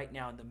seeing it right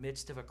now in the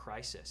midst of a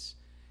crisis.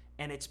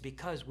 And it's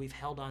because we've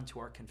held on to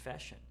our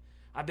confession.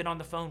 I've been on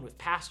the phone with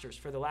pastors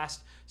for the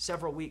last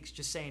several weeks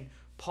just saying,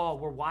 Paul,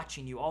 we're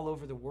watching you all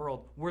over the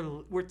world.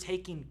 We're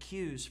taking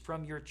cues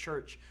from your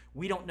church.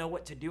 We don't know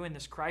what to do in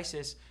this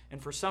crisis,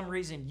 and for some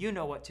reason, you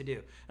know what to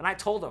do. And I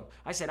told him,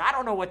 I said, I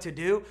don't know what to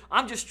do.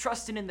 I'm just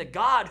trusting in the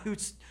God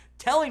who's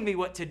telling me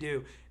what to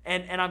do.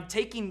 And I'm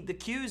taking the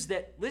cues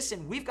that,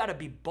 listen, we've got to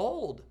be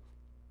bold.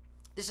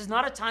 This is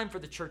not a time for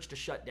the church to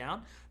shut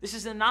down. This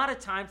is not a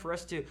time for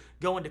us to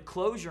go into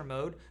closure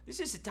mode. This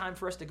is a time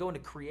for us to go into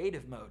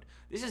creative mode.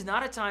 This is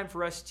not a time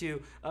for us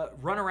to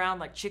run around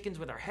like chickens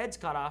with our heads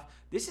cut off.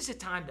 This is a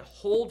time to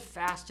hold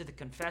fast to the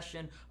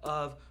confession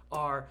of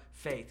our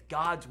faith.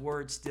 God's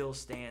word still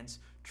stands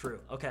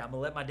true. Okay, I'm going to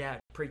let my dad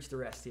preach the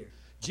rest here.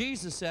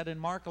 Jesus said in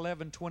Mark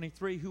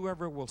 11:23,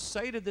 whoever will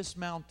say to this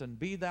mountain,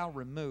 be thou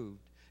removed,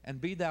 and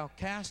be thou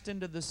cast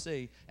into the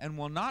sea, and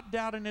will not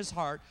doubt in his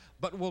heart,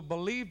 but will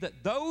believe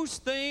that those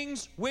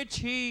things which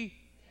he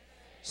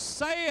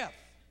saith,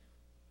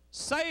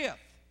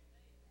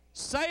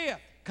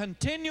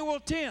 continual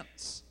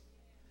tense.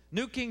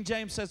 New King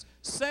James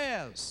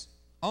says,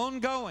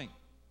 ongoing,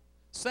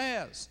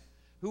 says.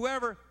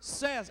 whoever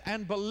says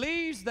and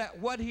believes that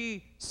what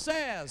he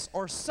says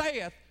or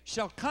saith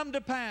shall come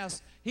to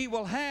pass, he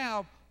will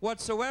have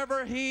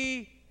whatsoever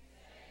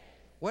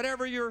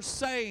whatever you're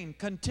saying,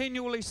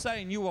 continually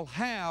saying, you will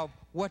have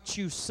what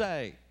you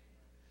say.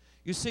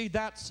 You see,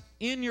 that's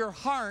in your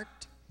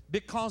heart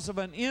because of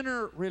an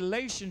inner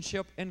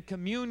relationship and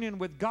communion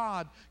with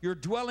God. You're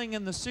dwelling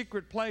in the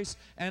secret place,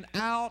 and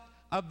out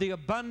of the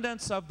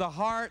abundance of the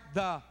heart,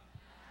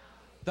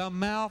 the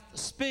mouth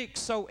speaks.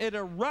 So it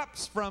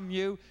erupts from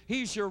you.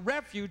 He's your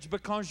refuge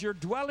because you're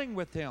dwelling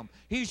with Him.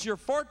 He's your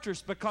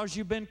fortress because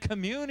you've been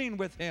communing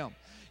with Him.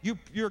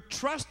 Your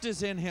trust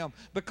is in Him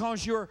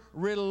because you're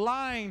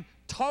relying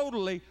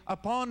totally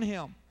upon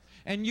Him.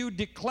 And you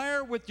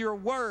declare with your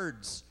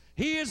words,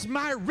 He is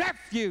my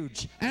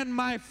refuge and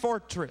my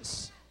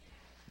fortress.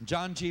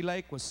 John G.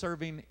 Lake was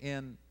serving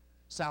in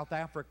South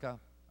Africa.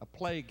 A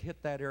plague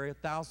hit that area.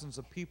 Thousands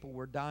of people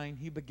were dying.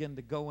 He began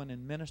to go in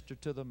and minister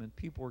to them, and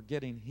people were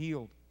getting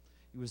healed.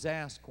 He was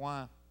asked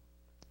why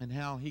and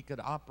how he could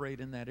operate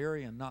in that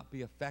area and not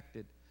be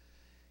affected.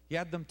 He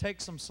had them take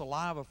some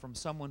saliva from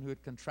someone who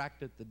had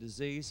contracted the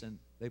disease, and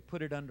they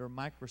put it under a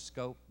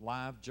microscope,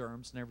 live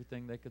germs and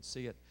everything. They could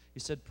see it. He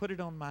said, put it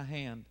on my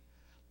hand.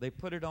 They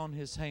put it on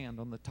his hand,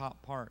 on the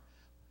top part,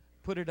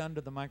 put it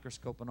under the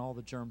microscope, and all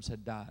the germs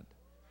had died.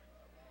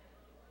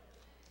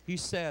 He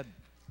said,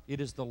 it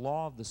is the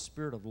law of the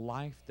Spirit of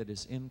life that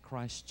is in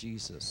Christ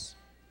Jesus.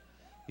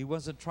 He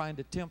wasn't trying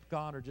to tempt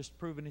God or just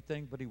prove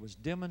anything, but he was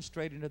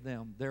demonstrating to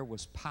them there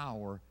was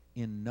power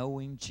in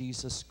knowing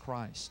Jesus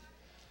Christ.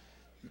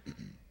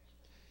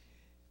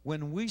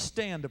 When we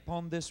stand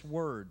upon this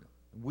word,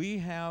 we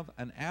have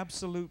an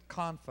absolute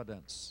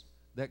confidence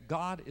that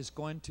God is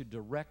going to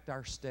direct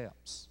our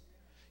steps.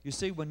 You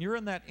see, when you're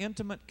in that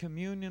intimate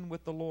communion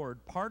with the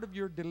Lord, part of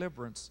your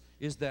deliverance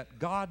is that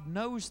God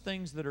knows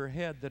things that are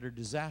ahead that are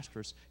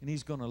disastrous, and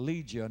He's going to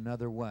lead you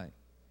another way.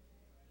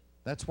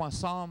 That's why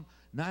Psalm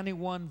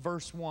 91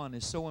 verse 1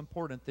 is so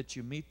important, that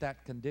you meet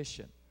that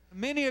condition.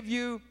 Many of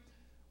you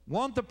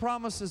want the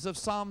promises of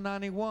Psalm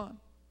 91.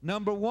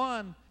 Number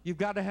one, you've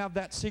got to have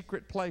that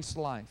secret place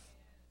life.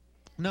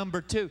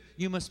 Number two,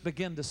 you must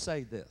begin to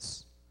say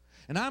this.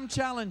 And I'm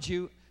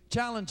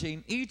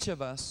challenging each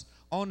of us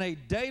on a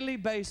daily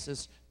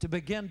basis to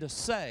begin to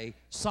say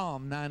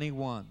Psalm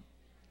 91.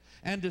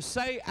 And to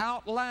say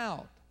out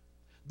loud,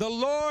 the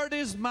Lord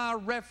is my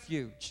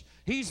refuge.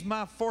 He's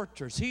my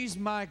fortress. He's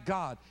my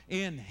God.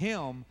 In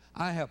Him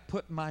I have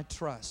put my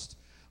trust.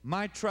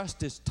 My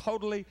trust is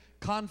totally,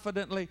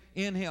 confidently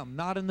in Him.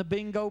 Not in the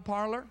bingo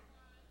parlor.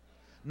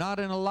 Not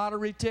in a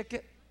lottery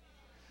ticket.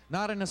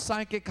 Not in a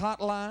psychic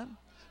hotline.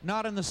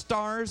 Not in the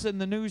stars in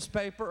the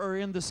newspaper or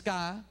in the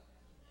sky.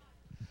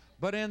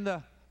 But in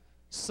the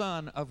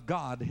Son of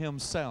God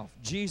Himself,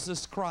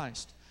 Jesus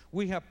Christ.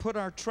 We have put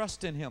our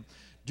trust in Him.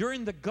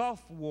 During the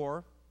Gulf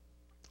War,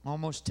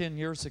 almost 10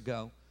 years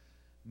ago,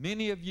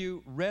 many of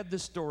you read the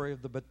story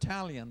of the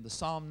battalion, the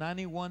Psalm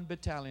 91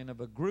 battalion,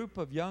 of a group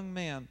of young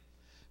men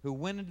who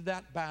went into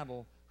that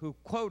battle, who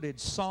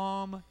quoted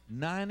Psalm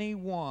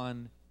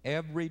 91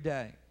 every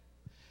day.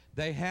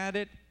 They had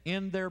it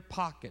in their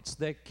pockets.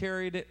 They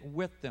carried it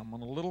with them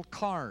on a little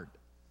card.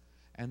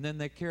 And then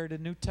they carried a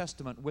New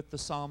Testament with the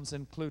Psalms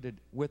included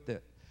with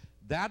it.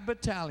 That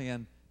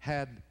battalion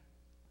had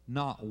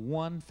not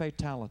one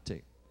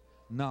fatality.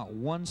 Not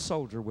one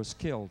soldier was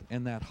killed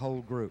in that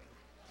whole group.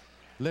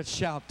 Let's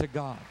shout to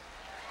God.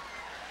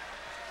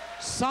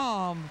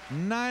 Psalm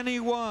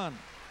 91.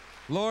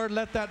 Lord,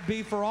 let that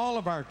be for all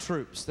of our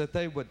troops, that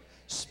they would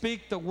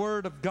speak the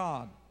word of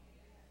God.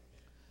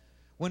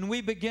 When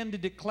we begin to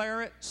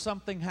declare it,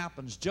 something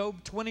happens.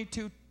 Job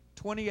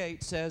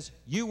 22:28 says,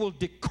 you will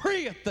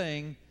decree a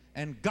thing,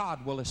 and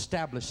God will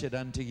establish it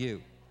unto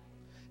you.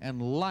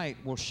 And light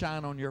will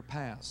shine on your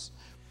paths.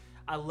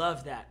 I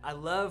love that. I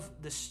love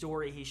the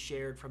story he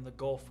shared from the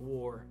Gulf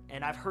War.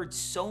 And I've heard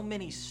so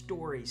many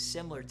stories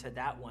similar to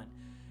that one,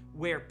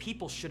 where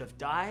people should have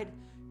died.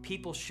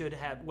 People should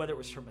have, whether it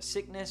was from a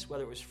sickness,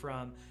 whether it was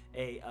from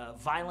a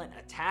violent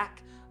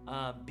attack,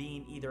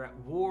 being either at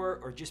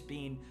war or just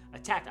being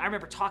attacked. I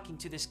remember talking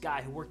to this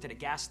guy who worked at a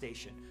gas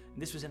station.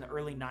 And this was in the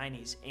early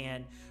 90s.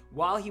 And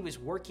while he was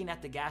working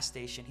at the gas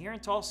station here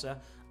in Tulsa,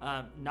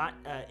 not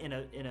in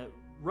a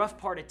rough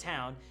part of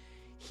town,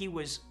 he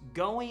was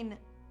going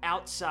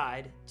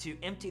outside to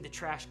empty the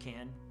trash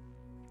can,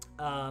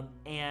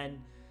 and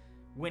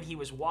when he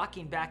was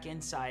walking back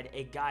inside,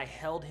 a guy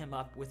held him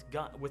up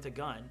with a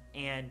gun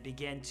and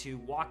began to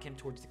walk him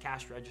towards the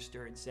cash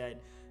register and said,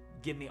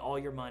 give me all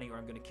your money or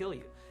I'm going to kill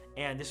you.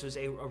 And this was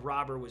a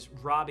robber was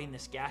robbing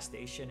this gas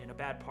station in a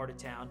bad part of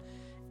town,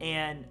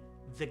 and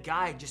the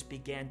guy just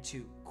began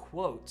to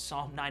quote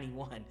Psalm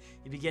 91.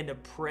 He began to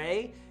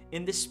pray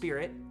in the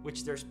Spirit,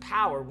 which there's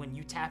power when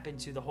you tap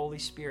into the Holy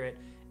Spirit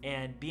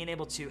and being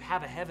able to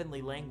have a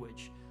heavenly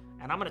language.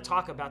 And I'm going to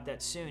talk about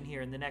that soon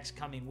here in the next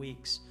coming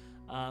weeks.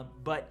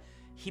 But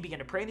he began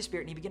to pray in the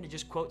Spirit, and he began to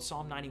just quote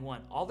Psalm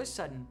 91. All of a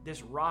sudden,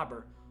 this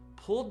robber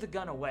pulled the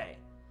gun away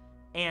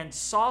and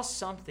saw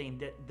something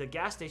that the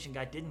gas station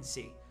guy didn't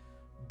see.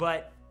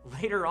 But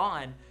Later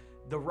on,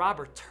 the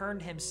robber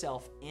turned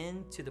himself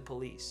into the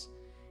police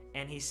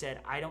and he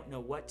said, I don't know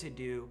what to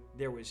do.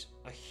 There was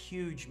a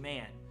huge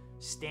man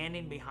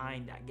standing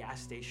behind that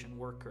gas station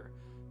worker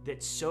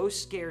that so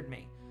scared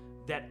me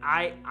that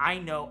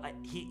I know,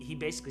 he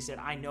basically said,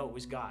 I know it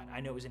was God.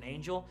 I know it was an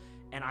angel,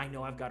 and I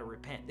know I've got to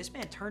repent. This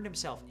man turned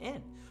himself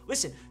in.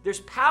 Listen,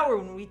 there's power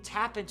when we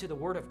tap into the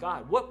Word of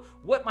God.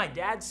 What my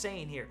dad's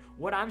saying here,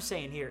 what I'm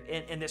saying here,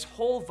 and this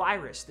whole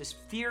virus, this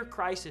fear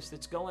crisis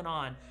that's going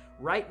on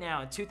right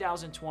now in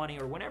 2020,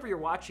 or whenever you're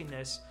watching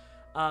this,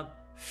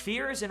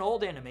 fear is an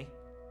old enemy.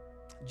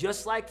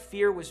 Just like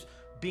fear was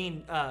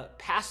being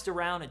passed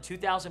around in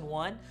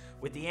 2001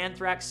 with the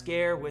anthrax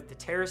scare, with the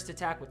terrorist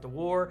attack, with the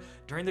war,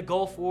 during the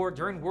Gulf War,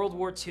 during World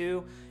War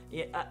II.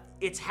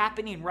 It's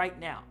happening right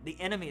now. The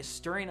enemy is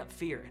stirring up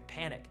fear and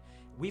panic.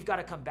 We've got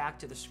to come back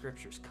to the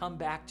scriptures, come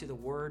back to the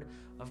Word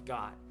of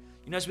God.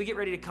 You know, as we get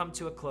ready to come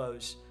to a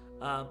close,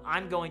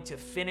 I'm going to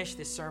finish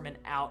this sermon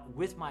out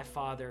with my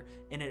father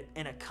in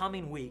a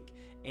coming week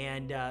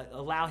and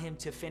allow him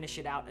to finish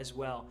it out as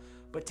well.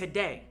 But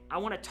today, I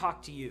want to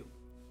talk to you.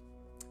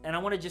 And I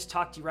want to just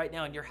talk to you right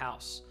now in your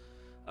house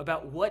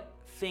about what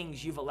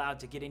things you've allowed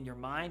to get in your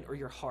mind or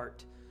your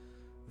heart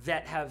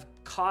that have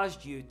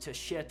caused you to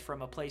shift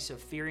from a place of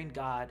fearing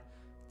God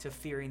to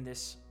fearing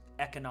this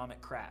economic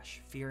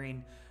crash,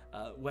 fearing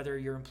whether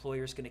your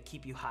employer is going to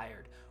keep you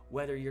hired,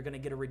 whether you're going to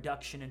get a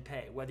reduction in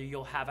pay, whether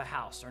you'll have a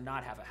house or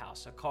not have a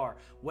house, a car,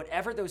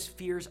 whatever those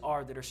fears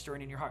are that are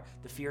stirring in your heart,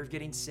 the fear of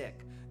getting sick,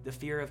 the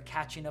fear of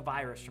catching a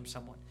virus from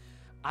someone.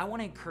 I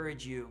want to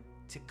encourage you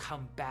to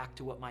come back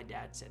to what my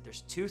dad said.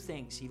 There's two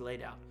things he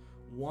laid out.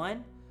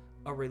 One,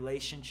 a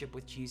relationship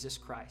with Jesus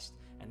Christ.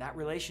 And that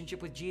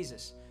relationship with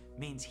Jesus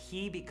means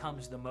he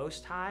becomes the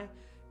Most High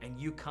and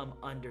you come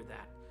under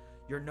that.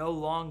 You're no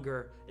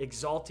longer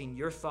exalting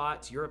your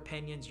thoughts, your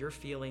opinions, your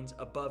feelings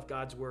above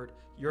God's word.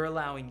 You're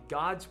allowing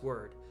God's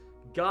word,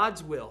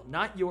 God's will,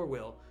 not your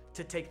will,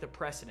 to take the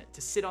precedent,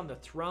 to sit on the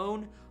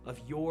throne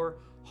of your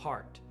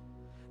heart.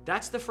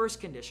 That's the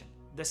first condition.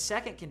 The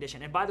second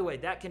condition, and by the way,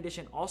 that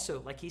condition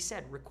also, like he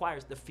said,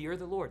 requires the fear of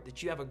the Lord,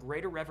 that you have a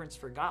greater reverence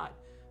for God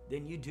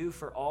than you do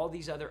for all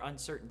these other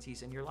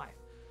uncertainties in your life.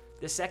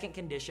 The second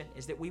condition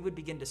is that we would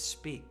begin to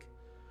speak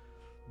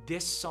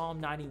this Psalm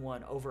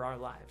 91 over our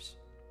lives,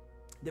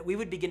 that we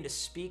would begin to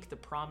speak the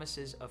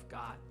promises of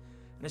God.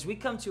 And as we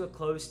come to a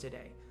close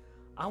today,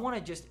 I want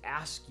to just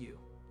ask you,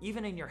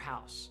 even in your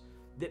house,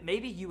 that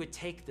maybe you would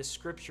take the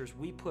scriptures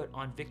we put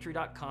on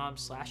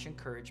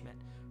victory.com/encouragement,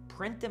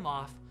 print them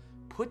off,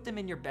 put them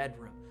in your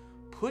bedroom,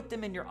 put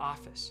them in your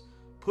office,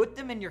 put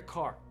them in your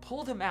car,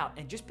 pull them out,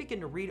 and just begin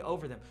to read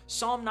over them.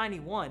 Psalm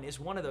 91 is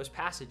one of those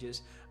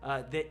passages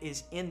that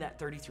is in that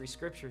 33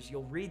 scriptures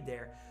you'll read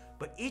there.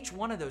 But each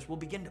one of those will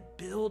begin to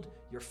build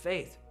your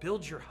faith,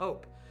 build your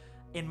hope.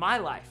 In my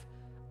life,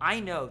 I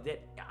know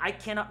that I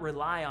cannot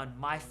rely on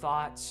my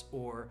thoughts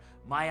or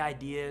my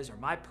ideas or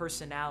my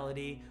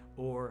personality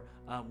or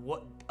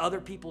what other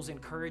people's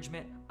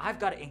encouragement. I've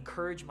got to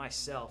encourage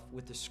myself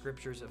with the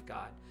scriptures of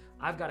God.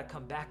 I've got to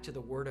come back to the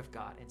Word of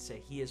God and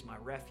say, He is my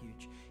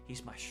refuge.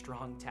 He's my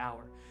strong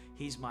tower.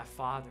 He's my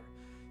Father.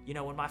 You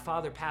know, when my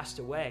father passed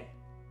away,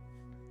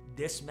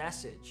 this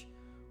message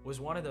was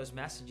one of those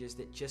messages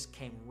that just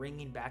came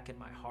ringing back in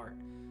my heart,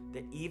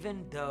 that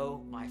even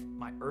though my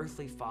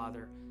earthly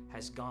father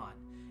has gone,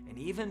 and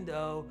even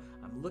though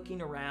I'm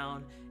looking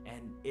around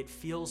and it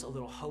feels a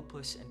little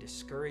hopeless and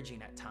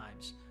discouraging at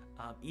times,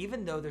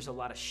 even though there's a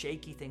lot of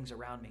shaky things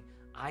around me,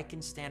 I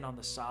can stand on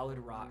the solid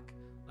rock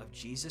of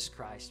Jesus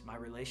Christ, my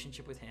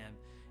relationship with Him,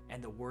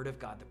 and the Word of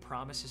God. The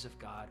promises of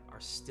God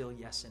are still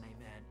yes and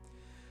amen.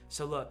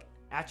 So look,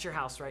 at your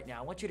house right now,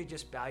 I want you to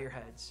just bow your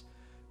heads,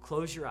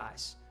 close your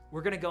eyes.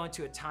 We're going to go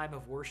into a time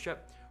of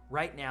worship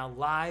right now,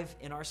 live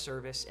in our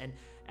service. And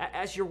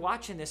as you're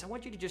watching this, I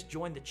want you to just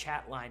join the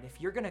chat line. If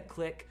you're going to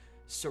click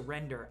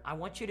surrender, I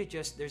want you to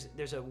just,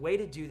 there's a way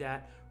to do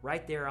that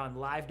right there on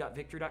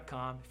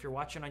live.victory.com. If you're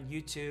watching on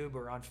YouTube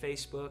or on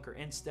Facebook or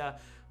Insta, I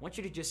want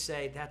you to just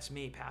say, that's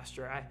me,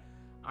 Pastor.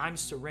 I'm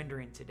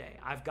surrendering today.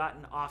 I've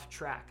gotten off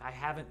track. I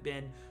haven't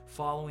been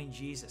following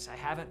Jesus. I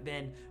haven't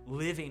been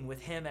living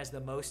with Him as the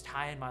Most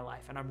High in my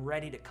life, and I'm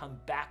ready to come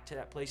back to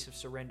that place of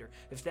surrender.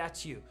 If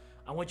that's you,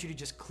 I want you to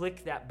just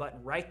click that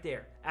button right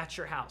there at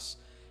your house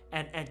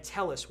and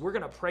tell us. We're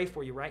going to pray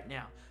for you right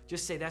now.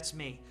 Just say, that's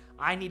me.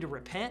 I need to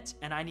repent,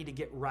 and I need to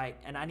get right,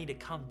 and I need to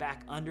come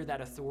back under that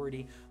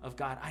authority of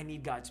God. I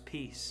need God's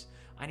peace.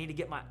 I need to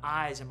get my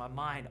eyes and my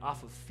mind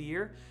off of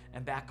fear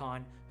and back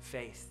on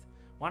faith.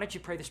 Why don't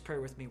you pray this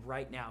prayer with me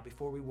right now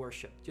before we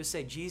worship? Just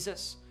say,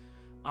 Jesus,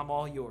 I'm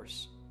all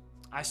yours.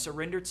 I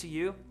surrender to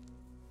you.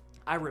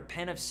 I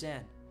repent of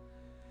sin,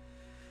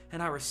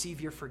 and I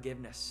receive your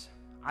forgiveness.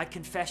 I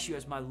confess you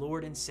as my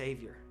Lord and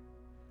Savior.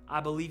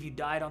 I believe you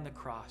died on the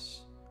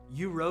cross.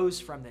 You rose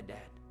from the dead.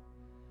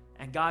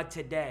 And God,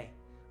 today,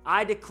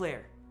 I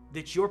declare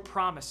that your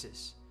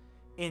promises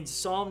in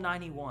Psalm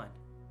 91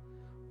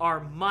 are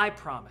my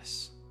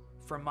promise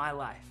for my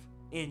life.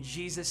 In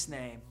Jesus'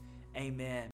 name, amen.